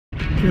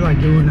feel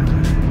like doing a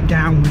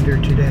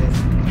downwinder today.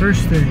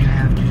 First thing I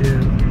have to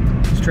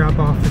do is drop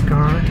off the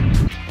car.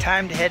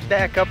 Time to head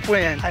back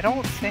upwind. I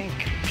don't think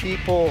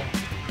people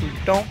who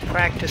don't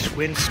practice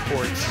wind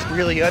sports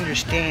really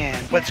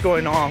understand what's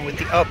going on with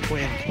the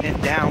upwind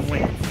and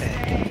downwind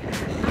thing.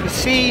 You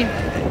see,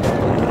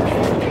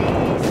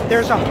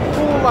 there's a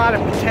whole lot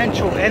of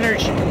potential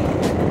energy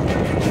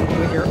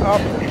when you're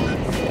upwind.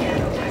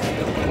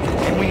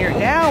 And when you're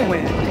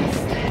downwind,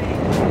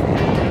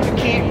 you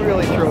can't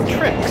really throw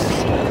tricks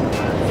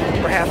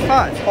or have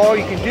fun. All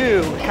you can do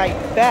is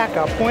kite back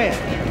upwind.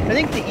 I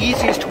think the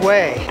easiest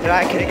way that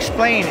I can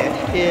explain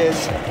it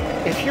is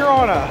if you're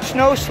on a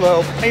snow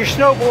slope and you're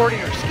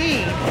snowboarding or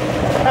skiing,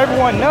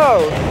 everyone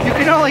knows you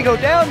can only go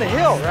down the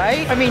hill,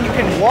 right? I mean, you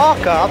can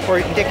walk up or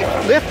you can take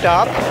a lift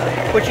up,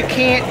 but you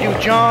can't do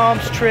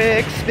jumps,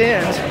 tricks,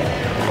 spins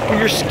when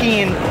you're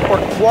skiing or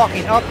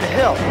walking up the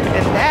hill.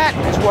 And that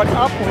is what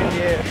upwind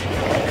is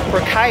for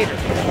a kiter.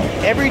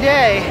 Every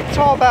day, it's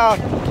all about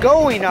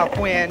going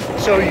upwind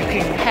so you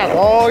can have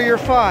all your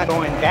fun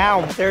going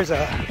down. There's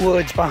a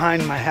woods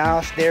behind my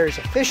house. There's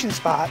a fishing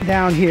spot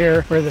down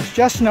here where there's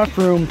just enough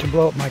room to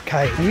blow up my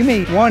kite. And you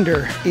may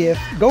wonder if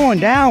going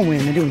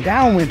downwind and doing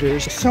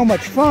downwinders is so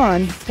much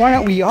fun, why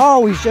don't we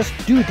always just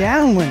do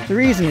downwind? The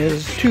reason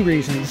is two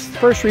reasons. The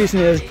first reason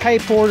is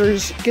kite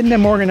porters, getting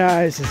them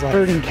organized is like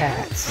herding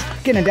cats.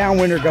 Getting a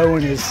downwinder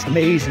going is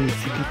amazing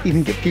if you can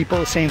even get people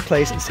at the same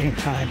place at the same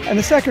time. And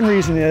the second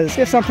reason is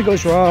if something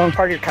goes wrong,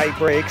 part of your kite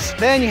breaks,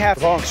 then you have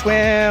a long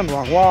swim,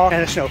 long walk,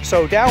 and a snow.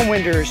 So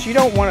downwinders, you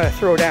don't want to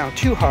throw down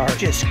too hard.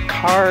 Just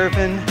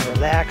carving,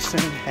 relaxing,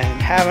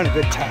 and having a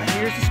good time.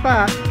 Here's the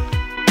spot.